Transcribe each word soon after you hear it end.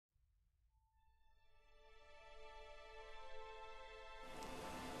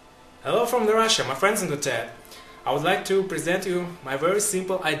Hello from Russia, my friends in the chat. I would like to present you my very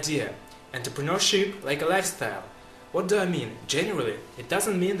simple idea. Entrepreneurship like a lifestyle. What do I mean? Generally, it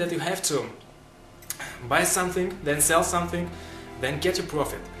doesn't mean that you have to buy something, then sell something, then get a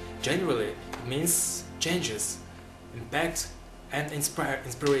profit. Generally, it means changes, impact and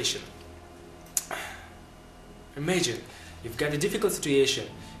inspiration. Imagine, you've got a difficult situation.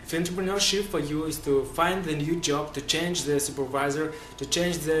 If entrepreneurship for you is to find a new job, to change the supervisor, to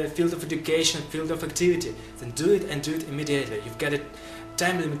change the field of education, field of activity, then do it and do it immediately. You've got a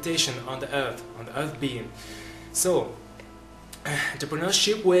time limitation on the earth being. So,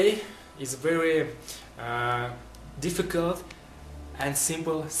 entrepreneurship way is very difficult and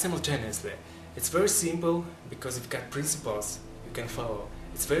simple simultaneously. It's very simple because you've got principles you can follow.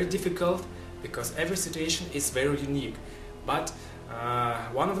 It's very difficult because every situation is very unique. But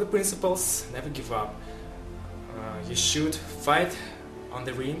one of the principles, never give up. You should fight on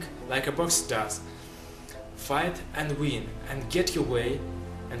the ring like a boxer does. Fight and win and get your way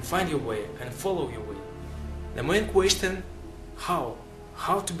and find your way and follow your way. The main question, how?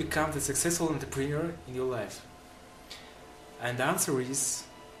 How to become the successful entrepreneur in your life? And the answer is,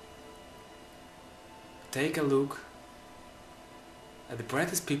 take a look at the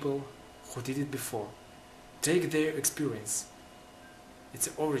brightest people who did it before. Take their experience. It's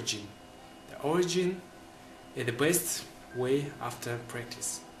the origin. The origin is the best way after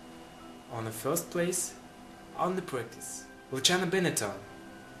practice. On the first place, on the practice. Luciano Benetton.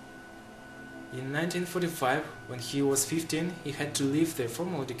 In 1945, when he was 15, he had to leave the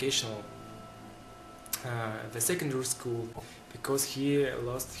formal educational, the secondary school, because he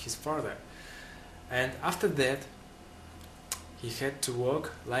lost his father. And after that, he had to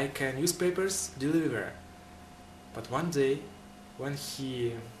work like a newspaper's deliverer. But one day, when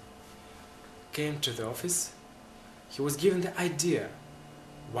he came to the office, he was given the idea,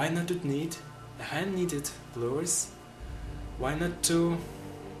 why not to knit a hand-knitted blowers? Why not to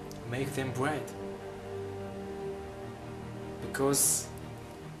make them bright? Because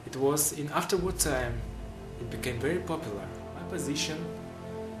it was in afterward time, it became very popular. My position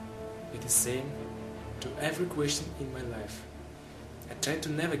is the same to every question in my life. I try to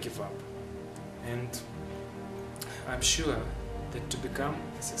never give up, and I'm sure that to become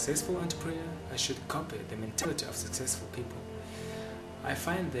a successful entrepreneur, I should copy the mentality of successful people. I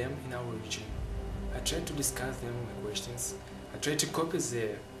find them in our region. I try to discuss them my questions. I try to copy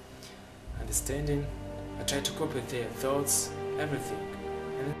their understanding. I try to copy their thoughts, everything.